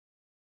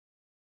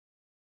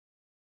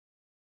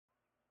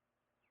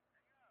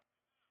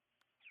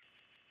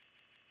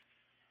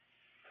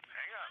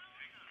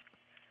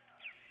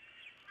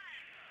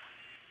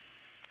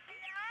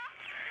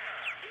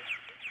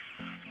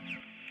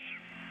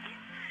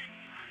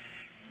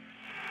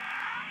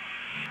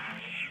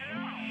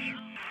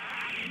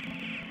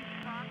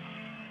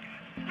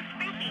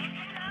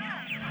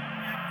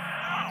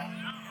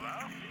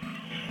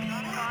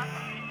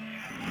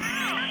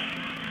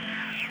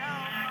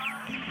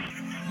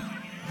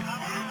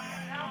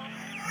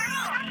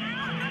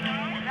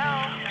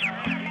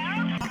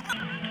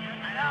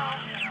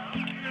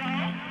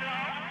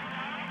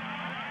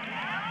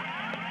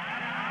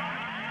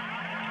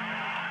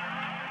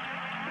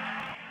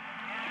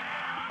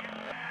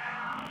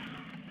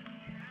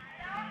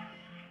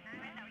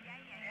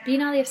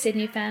Biennale of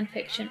Sydney Fan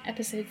Fiction,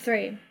 Episode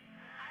 3.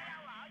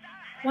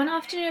 One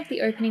afternoon of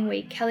the opening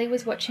week, Kelly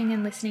was watching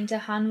and listening to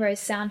Han Ro's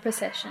sound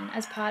procession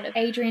as part of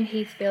Adrian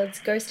Heathfield's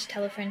Ghost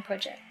Telephone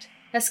project,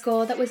 a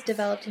score that was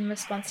developed in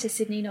response to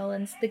Sidney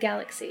Nolan's The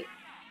Galaxy.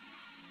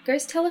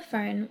 Ghost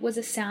Telephone was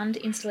a sound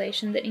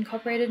installation that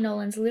incorporated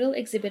Nolan's little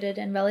exhibited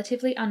and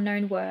relatively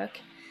unknown work,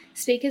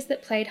 speakers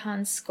that played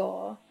Han's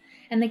score,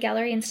 and the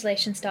gallery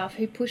installation staff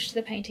who pushed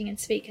the painting and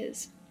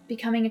speakers,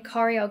 becoming a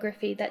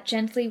choreography that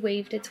gently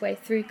weaved its way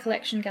through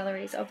collection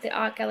galleries of the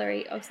Art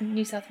Gallery of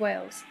New South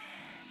Wales.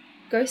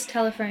 Ghost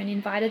Telephone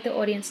invited the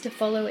audience to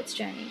follow its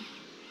journey.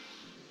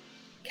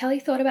 Kelly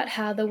thought about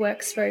how the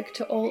work spoke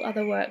to all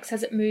other works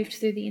as it moved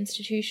through the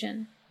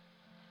institution.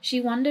 She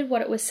wondered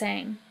what it was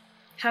saying,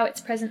 how its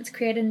presence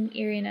created an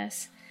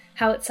eeriness,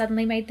 how it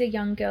suddenly made the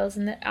young girls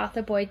in the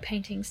Arthur Boyd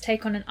paintings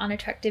take on an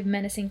unattractive,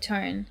 menacing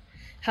tone,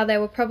 how they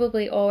were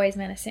probably always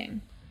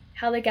menacing,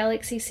 how the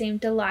Galaxy seemed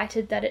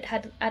delighted that it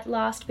had at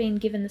last been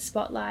given the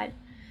spotlight,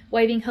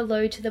 waving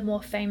hello to the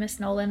more famous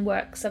Nolan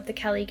works of the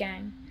Kelly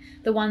gang,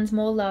 the ones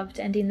more loved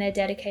and in their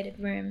dedicated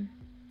room.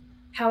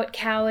 How it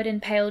cowered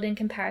and paled in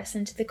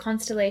comparison to the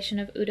constellation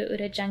of Uda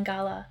Uda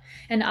Jangala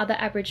and other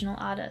Aboriginal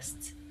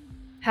artists.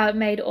 How it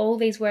made all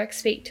these works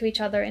speak to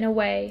each other in a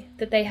way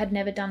that they had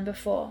never done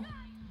before.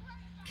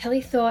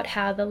 Kelly thought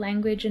how the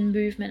language and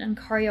movement and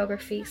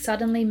choreography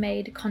suddenly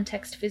made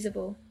context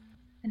visible,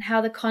 and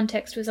how the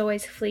context was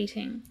always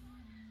fleeting,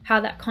 how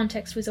that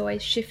context was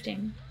always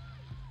shifting.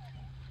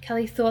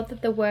 Kelly thought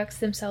that the works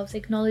themselves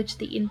acknowledged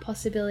the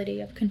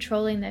impossibility of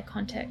controlling their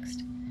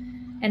context,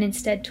 and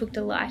instead took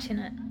delight in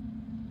it.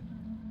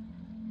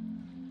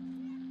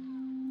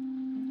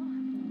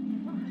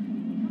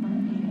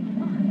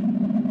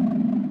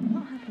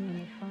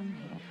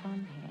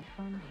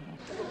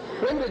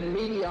 When did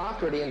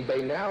mediocrity and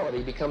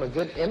banality become a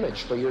good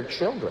image for your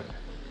children?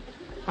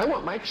 I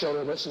want my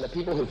children to listen to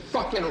people who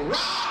fucking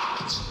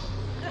rocked!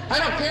 I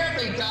don't care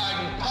if they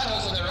died in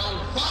puddles of their own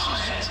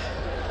vomit!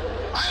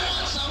 I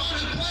want someone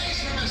who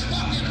plays from his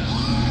fucking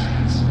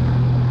heart!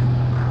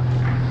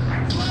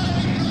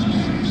 Play from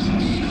your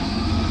fucking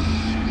heart!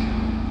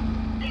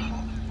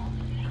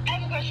 I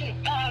have a question.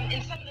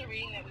 In some of the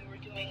reading that we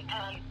were doing,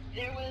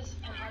 there was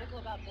an article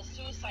about the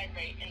suicide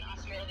rate in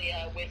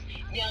Australia with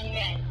young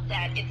men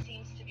that it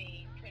seems to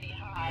be pretty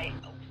high.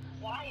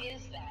 Why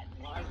is that?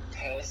 My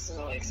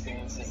personal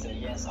experience is that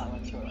yes, I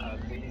went through a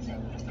really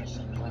terrible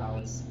depression when I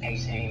was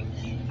 18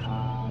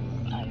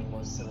 and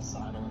was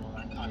suicidal and all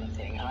that kind of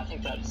thing. And I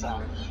think that's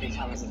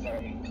becomes a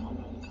very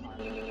common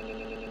kind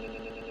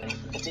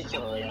of,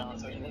 particularly,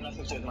 so it has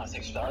nothing to do with my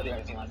sexuality or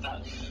anything like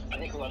that. I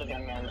think a lot of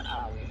young men,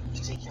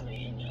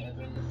 particularly in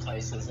urban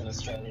places in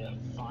Australia,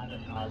 find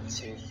it hard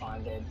to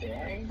find their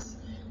bearings.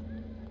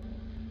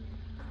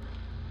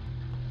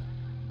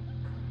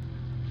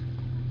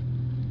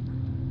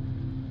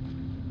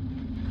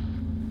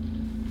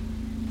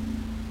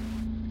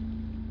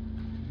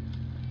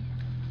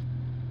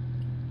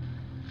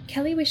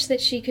 Kelly wished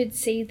that she could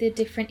see the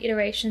different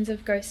iterations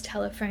of Ghost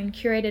Telephone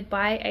curated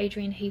by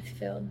Adrian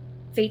Heathfield,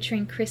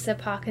 featuring Chrissa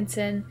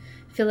Parkinson,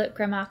 Philip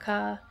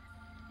Gramakar,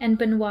 and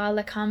Benoit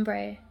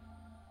Lacambre.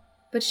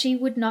 But she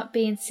would not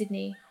be in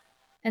Sydney,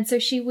 and so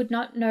she would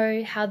not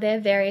know how their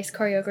various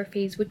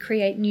choreographies would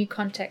create new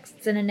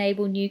contexts and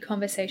enable new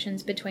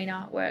conversations between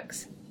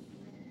artworks.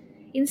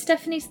 In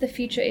Stephanie's The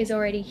Future Is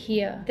Already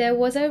Here, there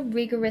was a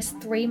rigorous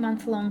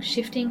 3-month-long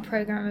shifting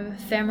program of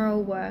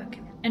ephemeral work,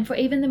 and for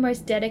even the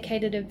most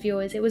dedicated of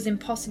viewers, it was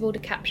impossible to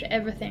capture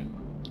everything.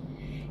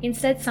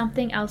 Instead,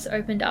 something else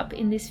opened up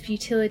in this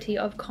futility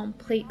of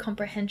complete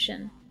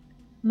comprehension.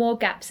 More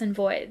gaps and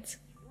voids.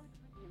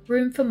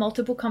 Room for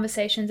multiple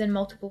conversations and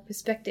multiple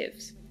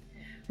perspectives.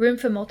 Room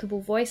for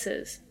multiple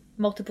voices,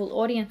 multiple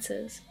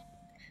audiences.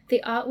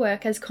 The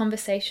artwork as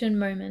conversation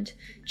moment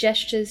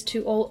gestures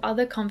to all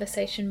other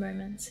conversation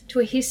moments,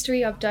 to a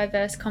history of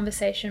diverse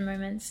conversation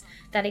moments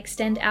that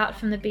extend out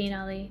from the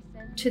Biennale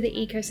to the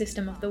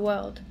ecosystem of the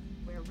world.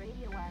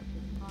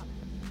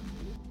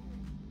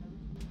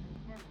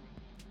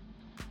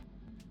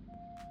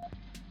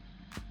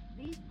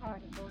 These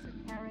particles are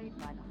carried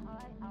by the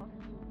high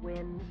altitude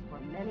winds for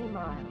many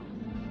miles.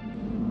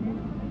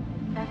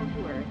 And settle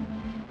to Earth.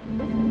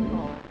 This is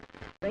called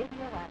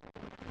radioactive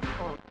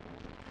cold.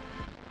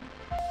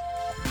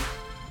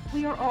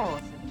 We are all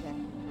subjected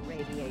to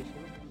radiation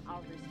from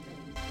outer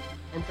space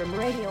and from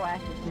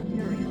radioactive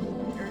material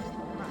in Earth's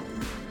crust.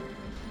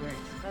 We're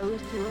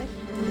exposed to it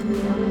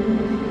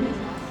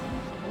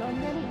and on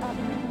many other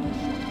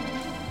conditions.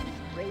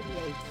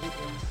 Radiation is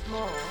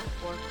small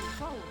or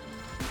controlled.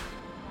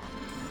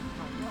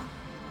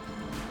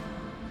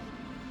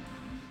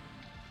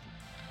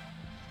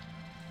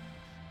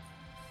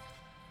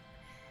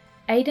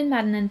 Aidan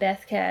Madden and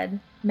Beth Caird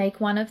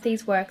make one of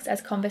these works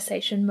as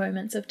conversation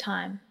moments of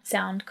time,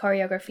 sound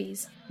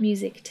choreographies,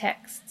 music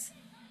texts.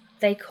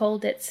 They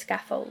called it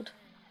Scaffold.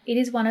 It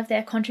is one of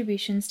their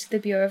contributions to the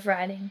Bureau of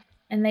Writing,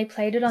 and they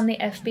played it on the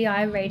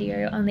FBI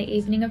radio on the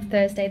evening of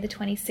Thursday the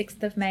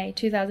 26th of May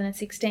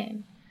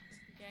 2016.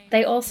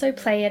 They also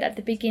play it at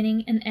the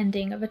beginning and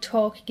ending of a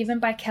talk given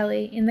by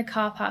Kelly in the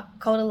car park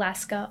called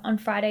Alaska on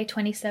Friday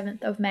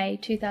 27th of May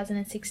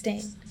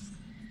 2016.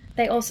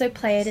 They also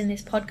play it in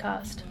this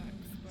podcast.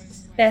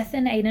 Beth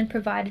and Aidan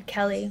provided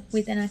Kelly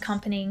with an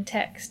accompanying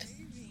text.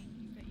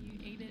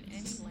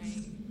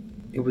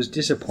 It was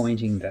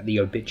disappointing that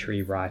the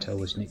obituary writer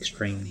was an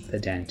extreme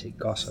pedantic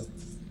gossip.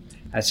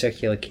 At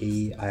Circular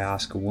Quay, I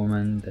ask a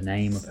woman the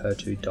name of her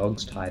 2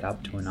 dogs tied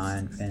up to an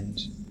iron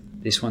fence.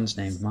 This one's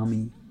named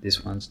Mummy,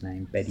 this one's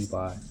named Betty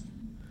White.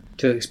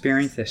 To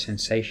experience the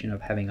sensation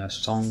of having a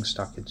song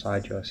stuck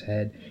inside your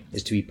head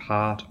is to be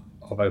part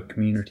of a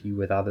community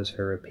with others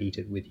who repeat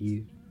it with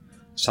you.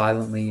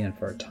 Silently and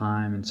for a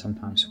time, and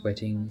sometimes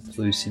sweating,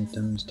 flu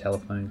symptoms,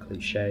 telephone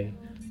cliche,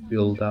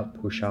 build up,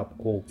 push up,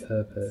 all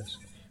purpose.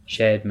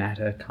 Shared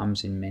matter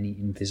comes in many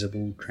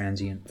invisible,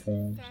 transient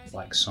forms,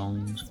 like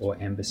songs or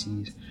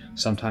embassies,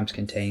 sometimes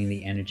containing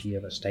the energy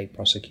of a state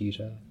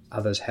prosecutor.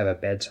 Others have a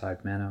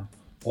bedside manner,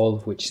 all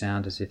of which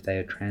sound as if they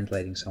are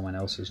translating someone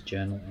else's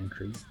journal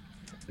entry.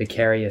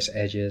 Precarious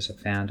edges are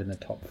found in the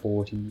top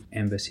 40,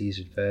 embassies,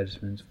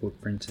 advertisements,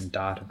 footprints and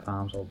data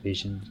farms or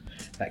visions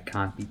that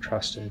can't be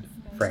trusted,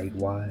 frayed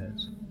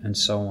wires, and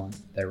so on.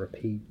 They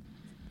repeat.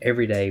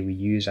 Every day we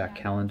use our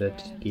calendar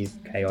to give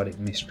chaotic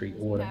mystery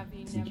order.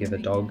 We give a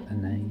dog a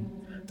name.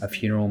 A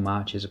funeral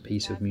march is a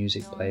piece of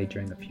music played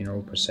during the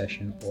funeral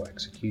procession or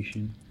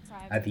execution.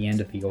 At the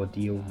end of the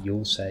ordeal,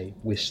 you'll say,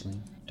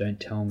 whistling, "Don't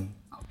tell me,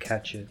 I'll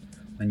catch it,"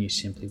 when you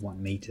simply want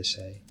me to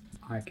say,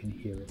 "I can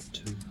hear it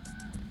too."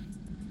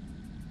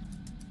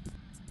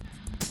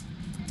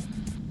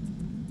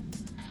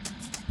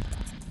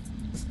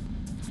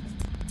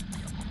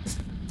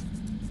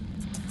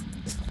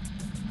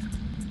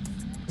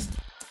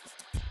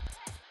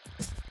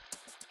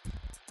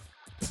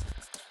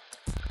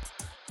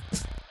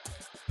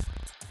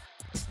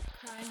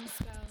 Crying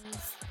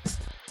spells,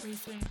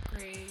 recent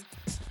grief,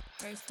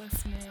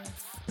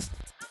 hopelessness,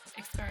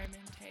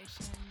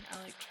 experimentation,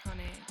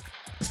 electronic,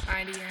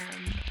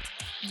 IDM,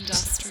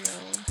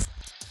 industrial,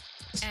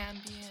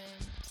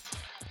 ambient,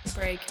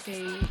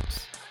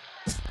 breakbeat,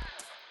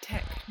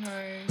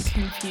 techno,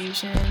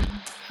 confusion,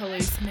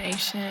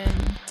 hallucination,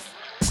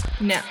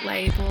 net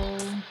label,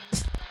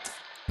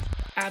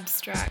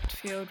 abstract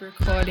field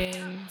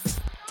recordings,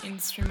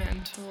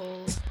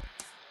 instrumental,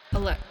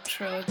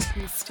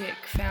 electroacoustic,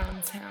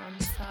 found sound,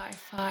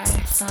 sci-fi,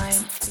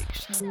 science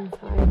fiction,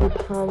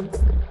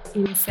 cyberpunk,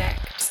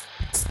 insect,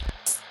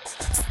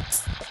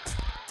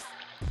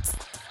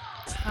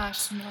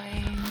 harsh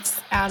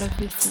noise, out of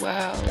this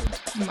world,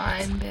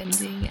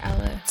 mind-bending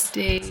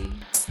LSD,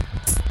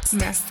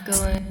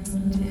 mescaline,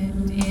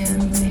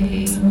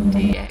 DMT,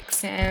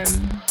 DXM,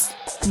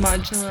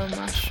 modular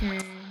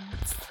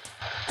mushrooms,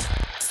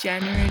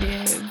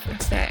 generative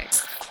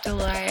effects,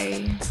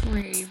 delay,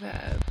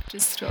 reverb,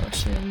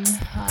 distortion,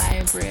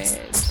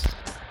 hybrid.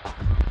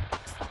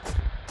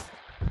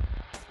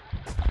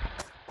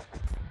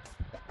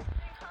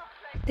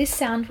 This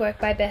sound work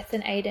by Beth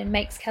and Aidan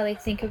makes Kelly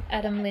think of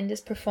Adam Linda's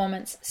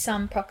performance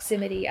Some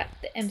Proximity at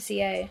the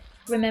MCA.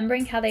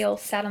 Remembering how they all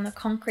sat on the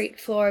concrete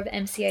floor of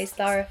MCA's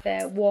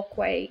thoroughfare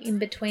walkway in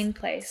between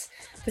place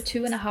for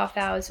 2.5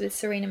 hours with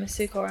Serena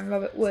Masuko and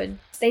Robert Wood.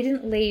 They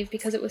didn't leave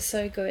because it was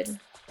so good.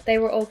 They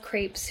were all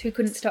creeps who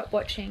couldn't stop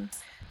watching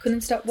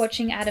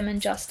Adam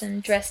and Justin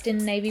dressed in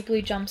navy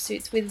blue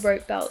jumpsuits with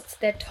rope belts,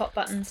 their top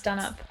buttons done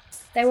up.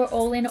 They were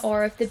all in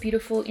awe of the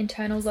beautiful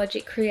internal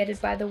logic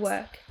created by the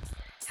work.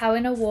 How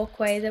in a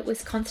walkway that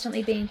was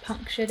constantly being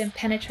punctured and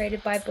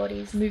penetrated by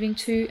bodies moving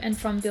to and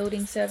from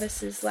building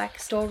services like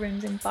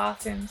storerooms and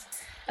bathrooms,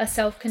 a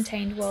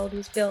self-contained world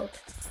was built.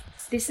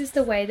 This is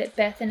the way that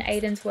Beth and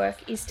Aidan's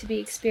work is to be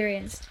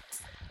experienced.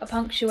 A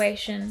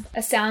punctuation,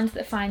 a sound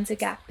that finds a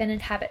gap and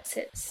inhabits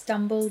it,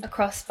 stumbled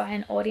across by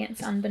an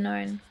audience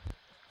unbeknown.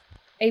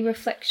 A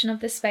reflection of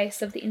the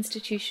space of the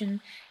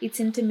institution, its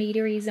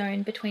intermediary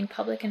zone between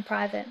public and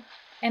private.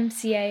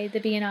 MCA, the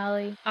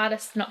Biennale,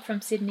 artists not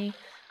from Sydney,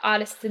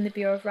 artists in the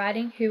Bureau of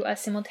Writing who are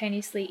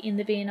simultaneously in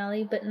the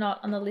Biennale but not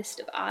on the list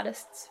of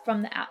artists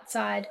from the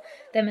outside,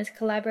 them as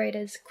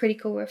collaborators,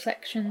 critical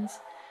reflections,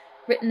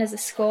 written as a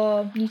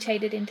score,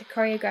 mutated into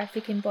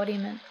choreographic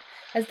embodiment,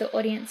 as the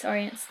audience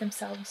orients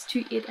themselves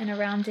to it and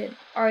around it,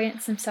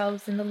 orients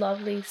themselves in the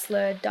lovely,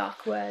 slurred,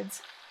 dark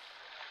words.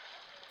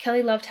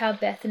 Kelly loved how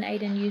Beth and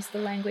Aidan used the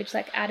language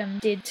like Adam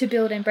did to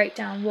build and break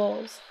down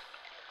walls.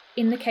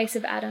 In the case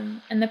of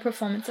Adam and the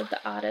performance of the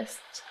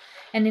artists,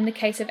 and in the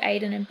case of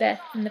Aidan and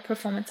Beth and the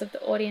performance of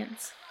the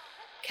audience.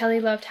 Kelly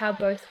loved how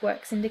both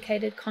works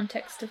indicated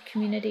context of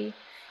community.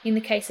 In the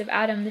case of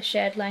Adam, the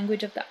shared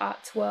language of the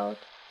arts world.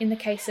 In the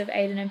case of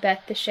Aidan and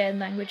Beth, the shared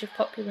language of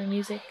popular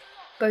music.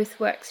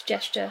 Both works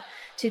gesture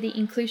to the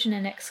inclusion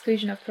and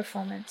exclusion of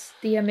performance,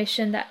 the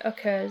omission that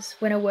occurs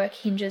when a work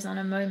hinges on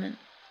a moment.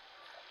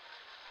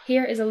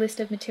 Here is a list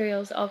of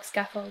materials of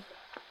Scaffold.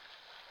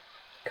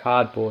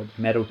 Cardboard,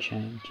 metal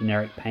chain,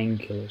 generic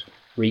painkillers,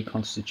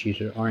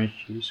 reconstituted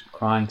orange juice,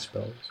 crying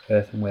spells,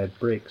 earthenware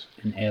bricks,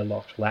 an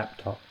airlocked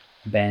laptop,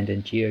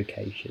 abandoned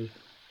geocaches,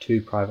 2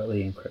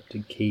 privately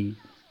encrypted keys,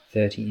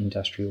 30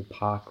 Industrial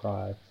Park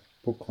Drive,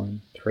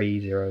 Brooklyn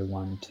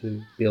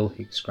 3012. Bill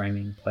Hicks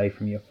screaming, "Play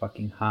from your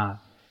fucking heart."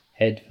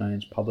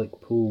 Headphones, public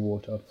pool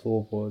water,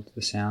 floorboards,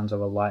 the sounds of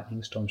a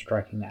lightning storm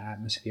striking the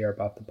atmosphere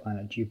above the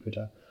planet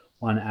Jupiter.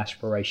 One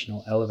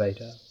aspirational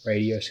elevator,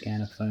 radio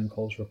scanner, phone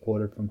calls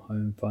recorded from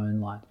home phone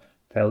line,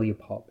 failure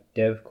pop,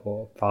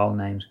 devcore, file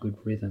names, good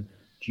rhythm,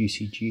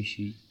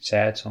 juicy,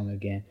 sad song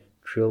again,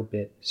 trill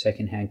bit,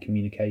 second-hand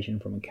communication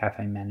from a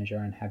cafe manager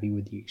unhappy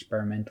with the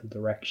experimental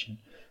direction,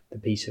 the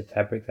piece of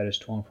fabric that is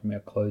torn from your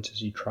clothes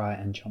as you try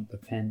and jump the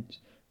fence,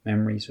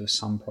 memories of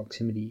some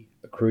proximity,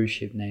 a cruise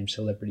ship named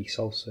Celebrity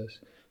Solstice,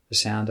 the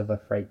sound of a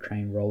freight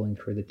train rolling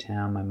through the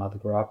town my mother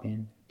grew up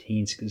in,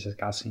 teens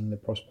discussing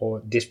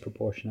the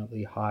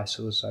disproportionately high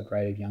suicide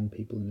rate of young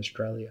people in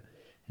Australia,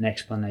 an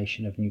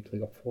explanation of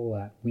nuclear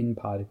fallout, wind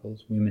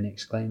particles, women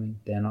exclaiming,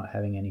 "They're not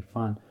having any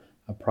fun,"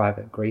 a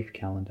private grief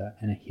calendar,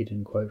 and a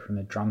hidden quote from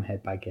The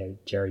Drumhead by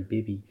Jerry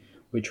Bibby,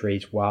 which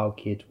reads, "While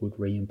kids would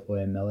re-employ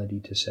a melody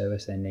to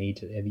service their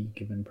needs at every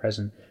given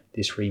present,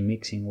 this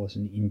remixing was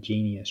an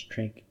ingenious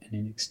trick and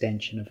an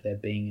extension of their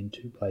being in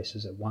two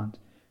places at once.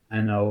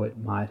 I know it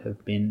might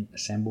have been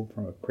assembled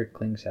from a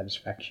prickling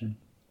satisfaction,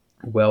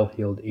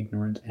 well-heeled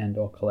ignorance and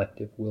or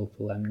collective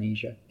willful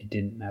amnesia. It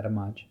didn't matter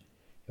much.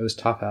 It was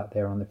tough out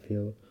there on the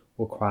field,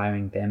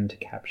 requiring them to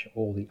capture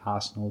all the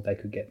arsenal they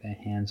could get their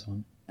hands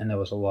on, and there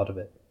was a lot of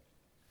it."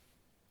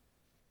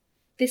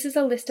 This is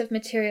a list of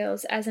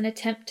materials as an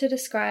attempt to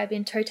describe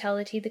in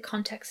totality the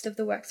context of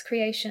the work's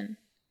creation.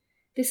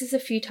 This is a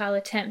futile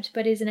attempt,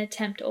 but is an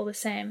attempt all the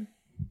same.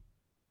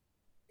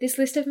 This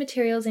list of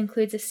materials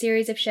includes a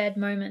series of shared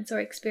moments or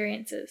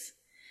experiences.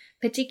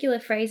 Particular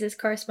phrases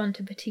correspond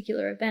to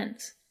particular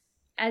events.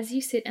 As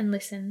you sit and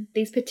listen,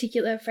 these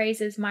particular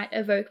phrases might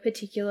evoke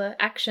particular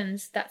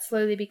actions that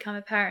slowly become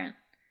apparent.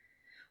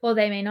 Or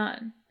they may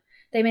not.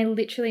 They may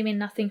literally mean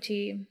nothing to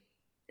you.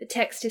 The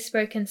text is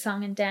spoken,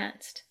 sung, and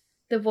danced.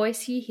 The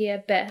voice you hear,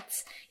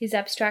 Beth's, is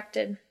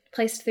abstracted,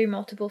 placed through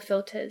multiple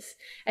filters.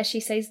 As she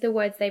says the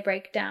words, they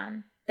break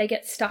down. They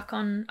get stuck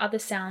on other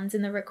sounds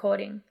in the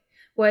recording.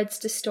 Words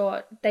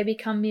distort. They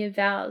become mere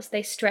vowels.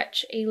 They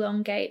stretch,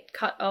 elongate,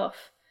 cut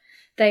off.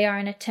 They are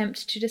an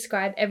attempt to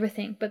describe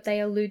everything, but they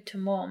allude to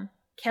more.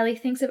 Kelly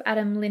thinks of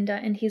Adam Linder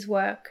and his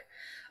work,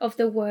 of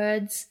the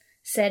words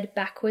said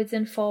backwards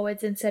and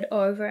forwards and said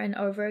over and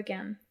over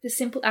again. The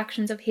simple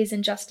actions of his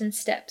and Justin's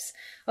steps,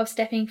 of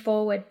stepping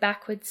forward,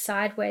 backwards,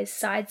 sideways,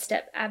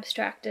 sidestep,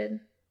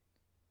 abstracted.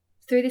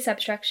 Through this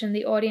abstraction,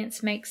 the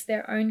audience makes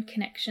their own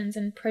connections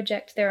and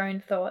project their own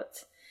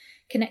thoughts.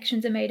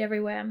 Connections are made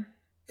everywhere.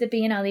 The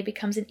Biennale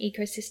becomes an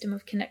ecosystem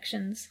of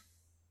connections.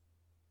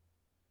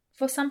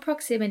 For some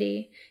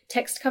proximity,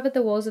 text covered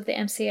the walls of the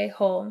MCA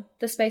Hall,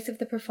 the space of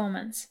the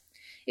performance.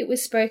 It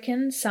was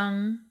spoken,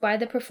 sung by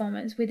the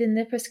performers within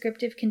the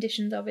prescriptive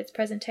conditions of its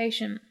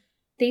presentation.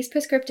 These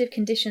prescriptive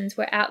conditions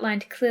were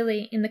outlined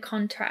clearly in the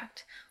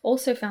contract,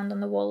 also found on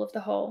the wall of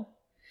the hall,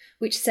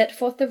 which set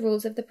forth the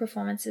rules of the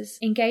performance's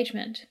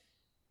engagement.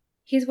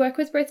 His work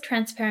was both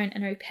transparent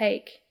and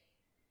opaque.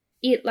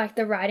 It, like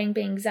the writing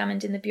being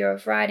examined in the Bureau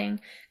of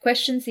Writing,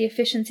 questions the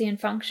efficiency and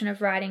function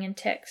of writing and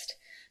text,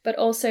 but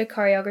also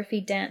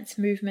choreography, dance,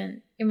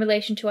 movement, in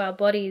relation to our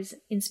bodies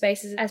in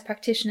spaces as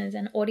practitioners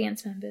and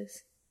audience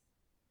members.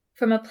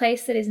 From a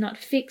place that is not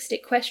fixed,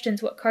 it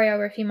questions what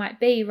choreography might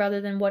be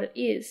rather than what it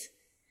is.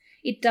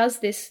 It does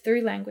this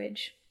through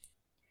language.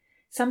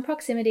 Some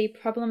proximity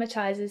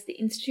problematizes the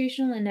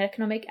institutional and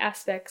economic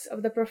aspects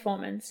of the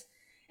performance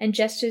and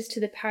gestures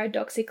to the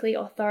paradoxically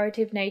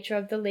authoritative nature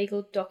of the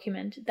legal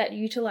document that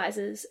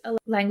utilizes a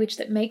language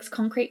that makes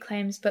concrete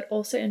claims but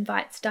also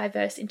invites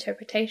diverse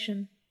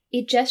interpretation.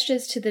 It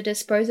gestures to the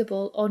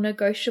disposable or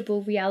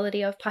negotiable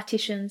reality of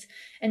partitions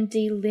and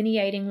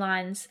delineating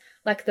lines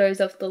like those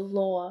of the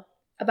law,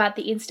 about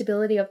the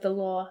instability of the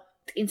law,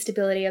 the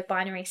instability of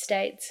binary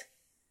states.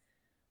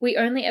 We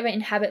only ever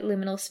inhabit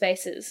liminal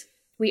spaces.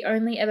 We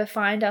only ever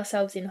find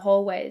ourselves in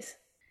hallways.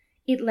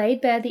 It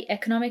laid bare the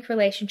economic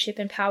relationship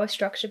and power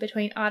structure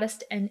between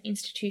artist and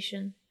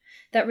institution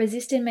that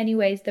resist in many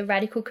ways the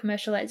radical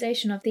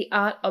commercialization of the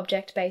art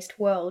object-based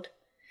world,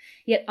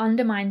 yet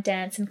undermine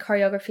dance and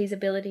choreography's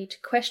ability to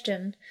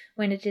question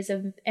when it is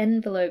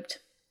enveloped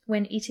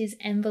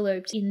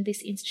in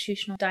this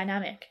institutional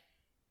dynamic.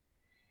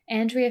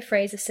 Andrea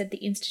Fraser said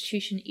the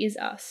institution is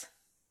us.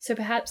 So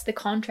perhaps the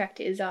contract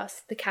is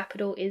us, the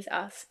capital is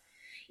us.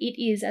 It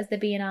is, as the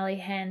Biennale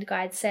Hand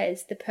Guide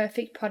says, the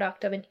perfect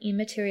product of an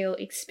immaterial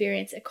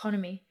experience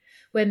economy,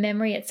 where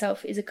memory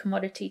itself is a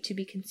commodity to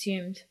be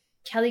consumed.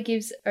 Kelly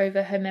gives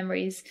over her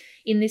memories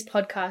in this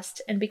podcast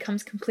and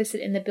becomes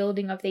complicit in the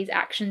building of these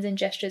actions and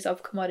gestures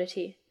of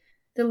commodity.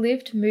 The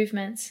lived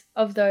movements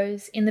of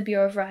those in the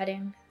Bureau of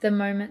Writing, the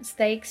moments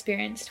they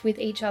experienced with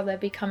each other,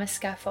 become a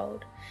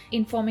scaffold,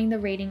 informing the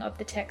reading of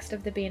the text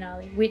of the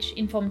Biennale, which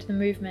informed the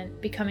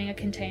movement, becoming a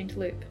contained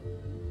loop.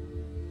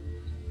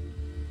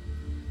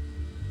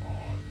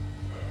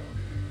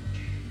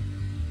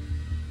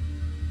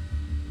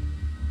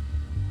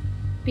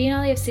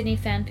 Biennale of Sydney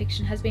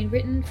fanfiction has been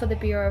written for the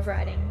Bureau of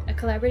Writing, a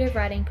collaborative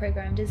writing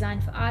program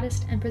designed for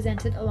artists and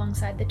presented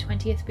alongside the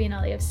 20th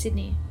Biennale of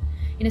Sydney,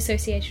 in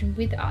association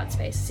with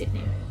Artspace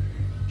Sydney.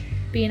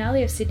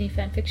 Biennale of Sydney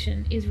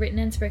Fanfiction is written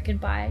and spoken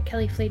by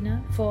Kelly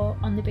Fliedner for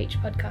On the Beach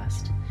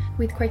podcast,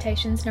 with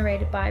quotations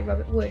narrated by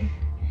Robert Wood.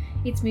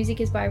 Its music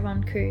is by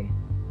Ron Koo.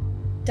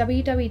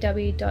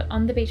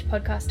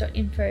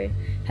 www.onthebeachpodcast.info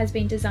has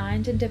been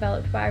designed and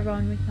developed by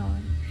Ron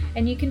McNaughton,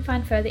 and you can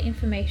find further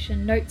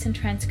information, notes and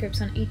transcripts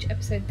on each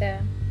episode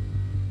there.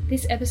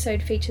 This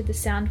episode featured the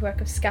sound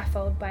work of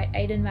Scaffold by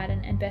Aidan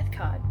Madden and Beth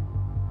Card.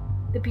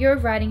 The Bureau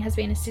of Writing has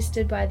been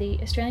assisted by the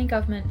Australian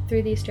Government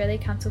through the Australia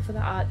Council for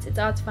the Arts, its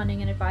arts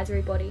funding and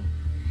advisory body.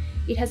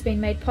 It has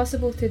been made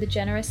possible through the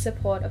generous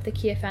support of the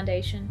Kia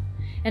Foundation,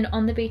 and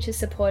On the Beach is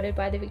supported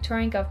by the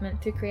Victorian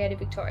Government through Creative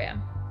Victoria.